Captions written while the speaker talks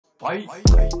Fight.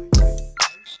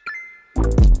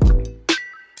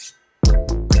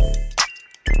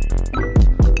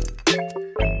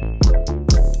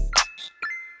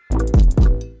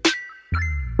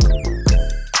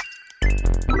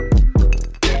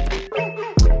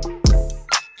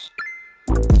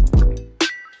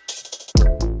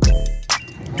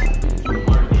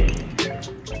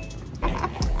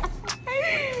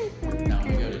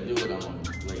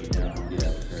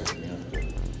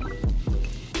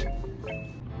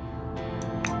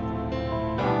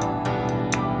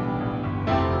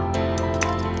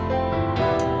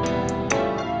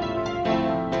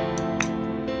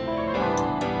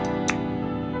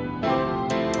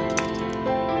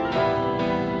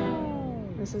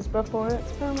 This is before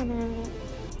it's permanent.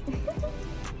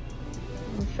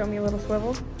 Show me a little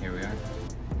swivel. Here we are.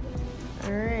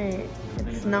 All right,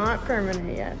 it's not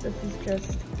permanent yet.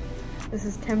 This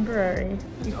is temporary.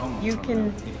 You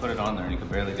can. He put it on there and he could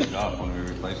barely get it off when we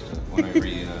replaced it, when we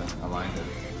realigned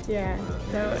it. Yeah,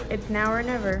 so it's now or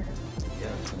never. Yeah,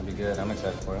 it's gonna be good. I'm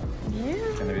excited for it. Yeah.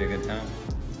 It's gonna be a good time.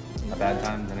 A bad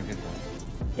time, then a good time.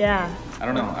 Yeah. I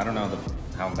don't know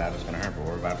how bad it's gonna hurt, but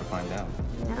we're about to find out.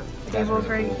 Yeah. Cable's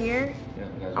really right here.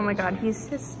 Yeah, oh my God, he's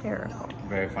hysterical.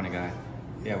 Very funny guy.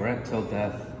 Yeah, we're at Till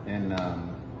Death in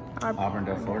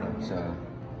Auburndale, Florida. So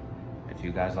if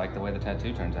you guys like the way the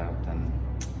tattoo turns out, then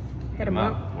hit him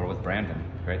up. We're with Brandon,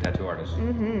 great tattoo artist.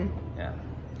 Mm-hmm. Yeah.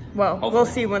 Well, hopefully. We'll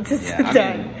see once it's done.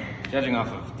 I mean, judging off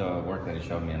of the work that he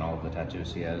showed me and all of the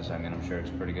tattoos he has, I mean, I'm sure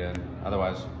it's pretty good.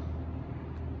 Otherwise,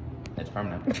 it's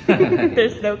permanent.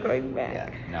 there's no going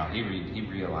back. Yeah. No, he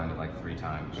realigned it like 3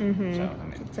 times. Mm-hmm. So I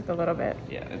mean, it took a little bit.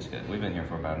 Yeah, it's good. We've been here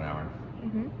for about an hour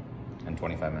and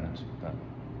 25 minutes, but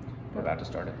we're about to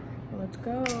start it. Let's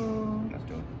go. Let's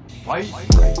do it. Fight.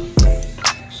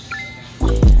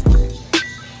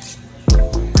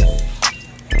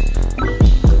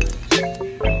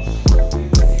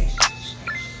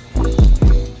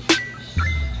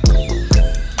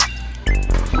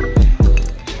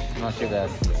 Not too bad.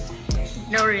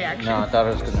 No reaction. No, I thought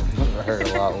it was gonna hurt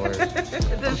a lot worse.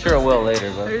 I'm sure it will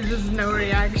later, but there's just no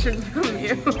reaction from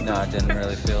you. No, I didn't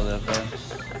really feel that bad.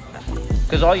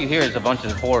 Because all you hear is a bunch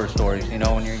of horror stories, you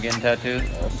know, when you're getting tattoos.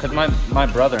 Because my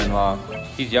brother-in-law,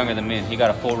 he's younger than me, and he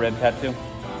got a full rib tattoo.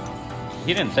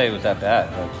 He didn't say it was that bad,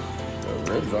 but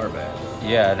The ribs are bad, though.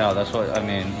 yeah, no, that's what I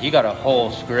mean. He got a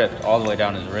whole script all the way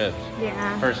down his ribs.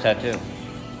 Yeah. First tattoo,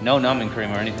 no numbing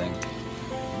cream or anything.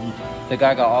 The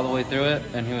guy got all the way through it,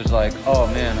 and he was like, "Oh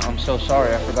man, I'm so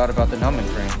sorry, I forgot about the numbing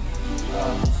cream."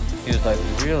 He was like,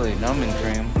 "Really, numbing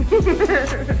cream?"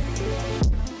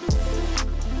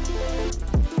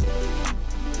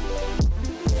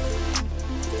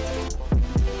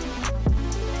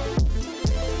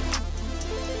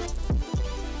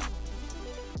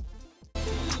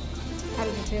 How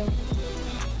does it feel?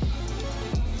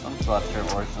 I'm slap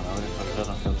shirt worse than others, but it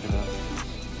doesn't feel too bad.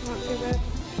 Not too bad.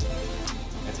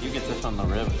 If you get this on the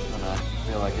ribs, then I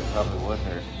feel like it probably would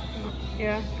hurt.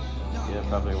 Yeah. Yeah, it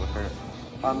probably would hurt.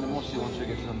 Then we'll see once we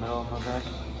get to the middle of my back.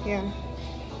 Yeah.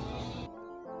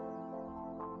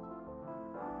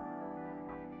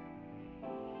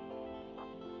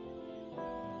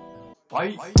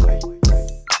 Fight.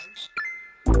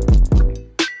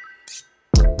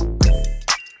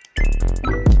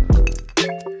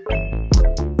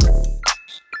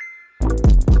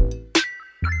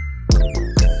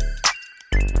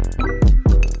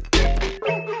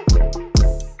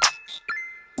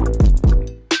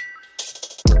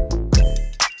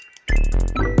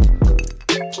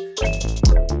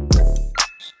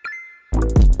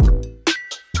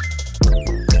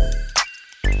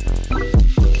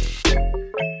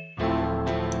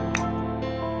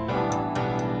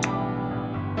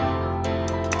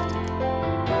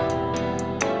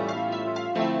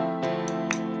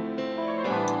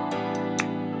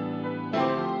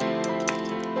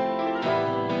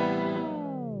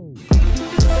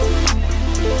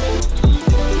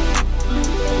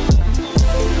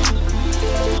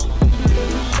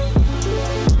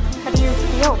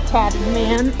 Tatted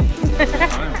man.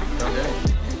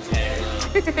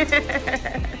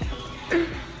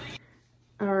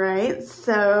 All right,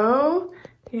 so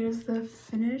here's the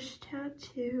finished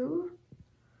tattoo.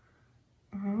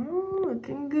 Oh,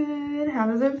 looking good. How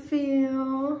does it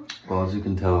feel? Well, as you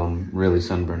can tell, I'm really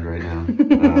sunburned right now.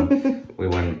 We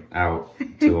went out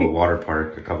to a water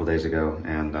park a couple days ago,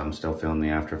 and I'm still feeling the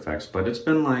after effects. But it's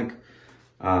been like,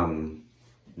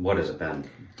 what has it been?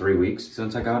 3 weeks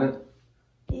since I got it?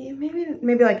 Yeah,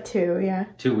 maybe like 2, yeah.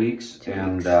 2 weeks. 2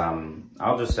 and weeks.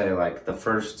 I'll just say like the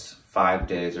first 5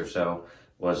 days or so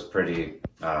was pretty,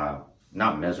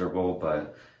 not miserable,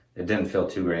 but it didn't feel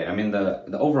too great. I mean,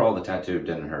 the overall, the tattoo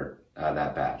didn't hurt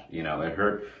that bad. You know, it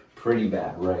hurt pretty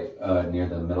bad right near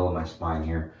the middle of my spine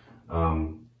here.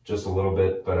 Just a little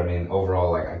bit, but I mean,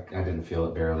 overall, like I didn't feel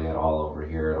it barely at all over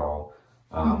here at all.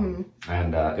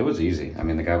 And it was easy. I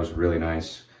mean, the guy was really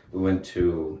nice. We went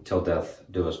to Till Death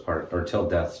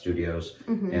Studios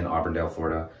in Auburndale,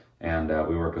 Florida, and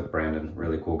we worked with Brandon,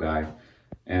 really cool guy.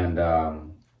 And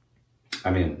I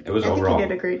mean, it was overall. He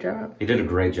did a great job. He did a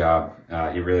great job.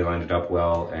 He really lined it up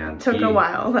well, and took a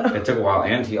while. It took a while,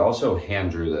 and he also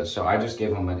hand drew this. So I just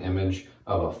gave him an image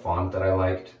of a font that I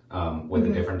liked with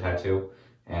a different tattoo,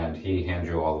 and he hand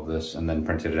drew all of this and then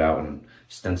printed it out and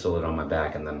stenciled it on my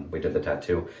back, and then we did the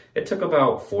tattoo. It took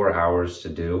about 4 hours to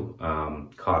do.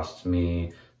 Cost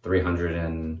me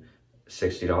 $360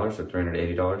 or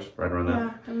 $380, right around that.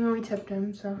 Yeah, I mean, we tipped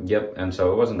him, so. Yep, and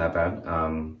so it wasn't that bad.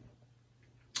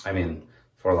 I mean,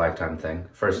 for a lifetime thing.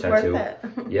 First tattoo. Worth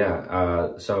it.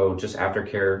 Yeah, so just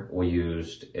aftercare, we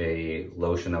used a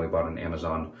lotion that we bought on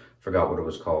Amazon. Forgot what it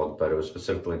was called, but it was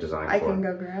specifically designed for. I can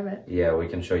go grab it. Yeah, we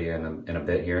can show you in a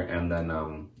bit here. And then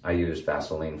I used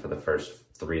Vaseline for the first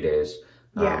 3 days.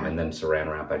 And then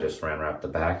saran wrap. I just saran wrapped the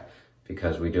back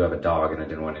because we do have a dog and I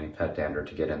didn't want any pet dander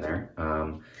to get in there.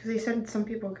 Because he said some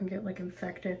people can get like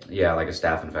infected. Yeah, like a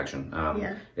staph infection.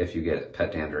 Yeah. If you get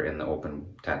pet dander in the open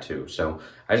tattoo. So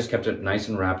I just kept it nice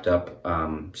and wrapped up,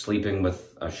 sleeping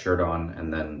with a shirt on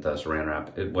and then the saran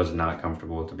wrap. It was not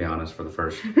comfortable, to be honest, for the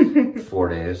first 4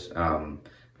 days.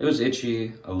 It was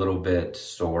itchy, a little bit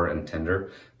sore and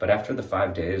tender, but after the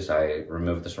 5 days, I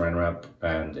removed the saran wrap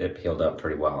and it peeled up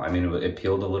pretty well. I mean, it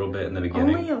peeled a little bit in the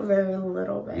beginning. Only a very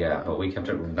little bit. Yeah, but we kept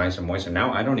it nice and moist, and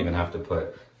now I don't even have to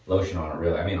put lotion on it,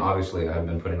 really. I mean, obviously, I've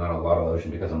been putting on a lot of lotion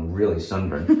because I'm really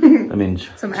sunburned. I mean,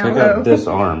 check out this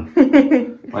arm.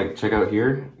 Like, check out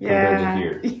here compared to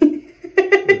here.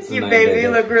 You baby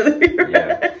look really red.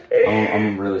 Yeah.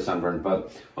 I'm really sunburned,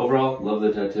 but overall, love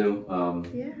the tattoo.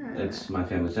 It's my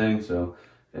family thing, so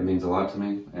it means a lot to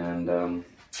me. And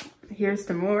here's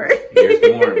to more. Here's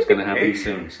to more. It's gonna happen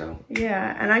soon. So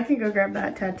yeah, and I can go grab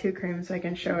that tattoo cream so I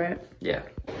can show it. Yeah.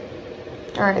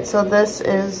 All right, so this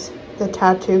is the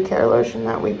tattoo care lotion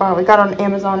that we bought. We got on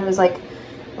Amazon. It was like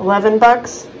 $11,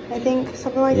 I think,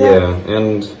 something like that. Yeah,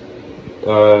 and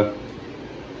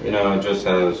you know, it just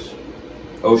has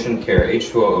Ocean Care,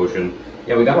 H2O Ocean.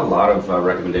 Yeah, we got a lot of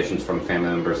recommendations from family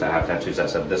members that have tattoos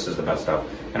that said this is the best stuff.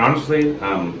 And honestly,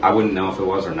 I wouldn't know if it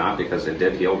was or not because it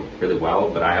did heal really well,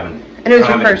 but I haven't. And it was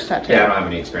your first tattoo. Yeah, I don't have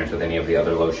any experience with any of the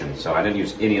other lotions, so I didn't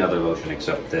use any other lotion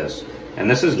except this. And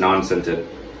this is non-scented,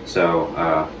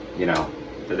 so you know,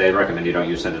 they recommend you don't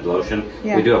use scented lotion.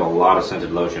 Yeah. We do have a lot of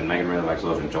scented lotion. Megan really likes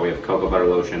lotion, so we have cocoa butter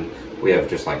lotion. We have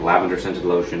just like lavender scented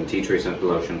lotion, tea tree scented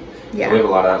lotion. Yeah. So we have a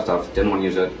lot of that stuff. Didn't want to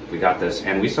use it. We got this,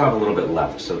 and we still have a little bit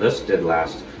left. So this did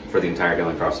last for the entire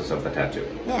healing process of the tattoo.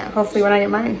 Yeah, hopefully when I get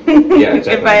mine. Yeah,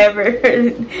 exactly. If I ever.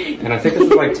 And I think this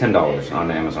was like $10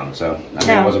 on Amazon, so I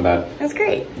mean, it wasn't bad. That's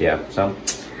great. Yeah, so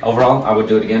overall, I would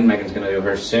do it again. Megan's going to do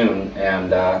hers soon,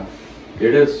 and here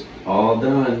it is, all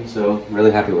done. So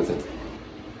really happy with it.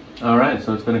 All right,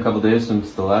 so it's been a couple days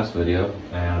since the last video,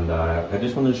 and I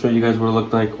just wanted to show you guys what it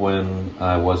looked like when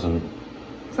I wasn't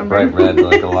bright red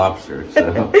like a lobster.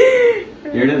 So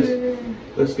here it is.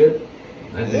 Looks good.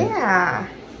 I think. Yeah,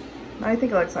 I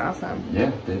think it looks awesome. Yeah,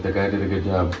 I think the guy did a good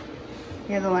job.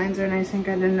 Yeah, the lines are nice and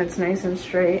good, and it's nice and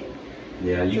straight.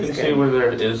 Yeah, you can see where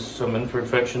there is some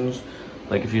imperfections.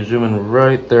 Like if you zoom in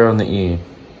right there on the E,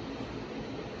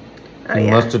 you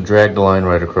must have dragged the line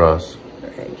right across.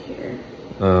 Right here.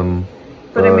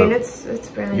 But I mean, it's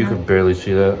barely. You could barely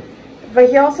see that. But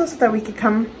he also said that we could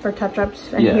come for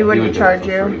touch-ups, and he wouldn't charge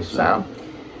you. Free, so.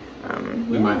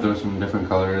 We might throw some different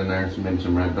color in there, maybe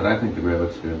some red, but I think the gray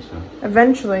looks good. So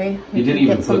eventually, he didn't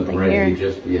even put gray.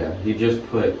 He just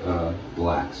put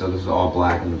black. So this is all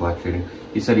black and the black shading.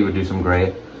 He said he would do some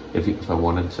gray if I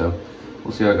wanted. So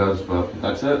we'll see how it goes. But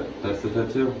that's it. That's the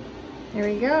tattoo. There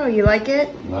we go. You like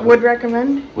it? Love Would it.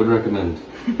 recommend. Would recommend.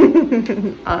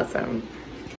 Awesome.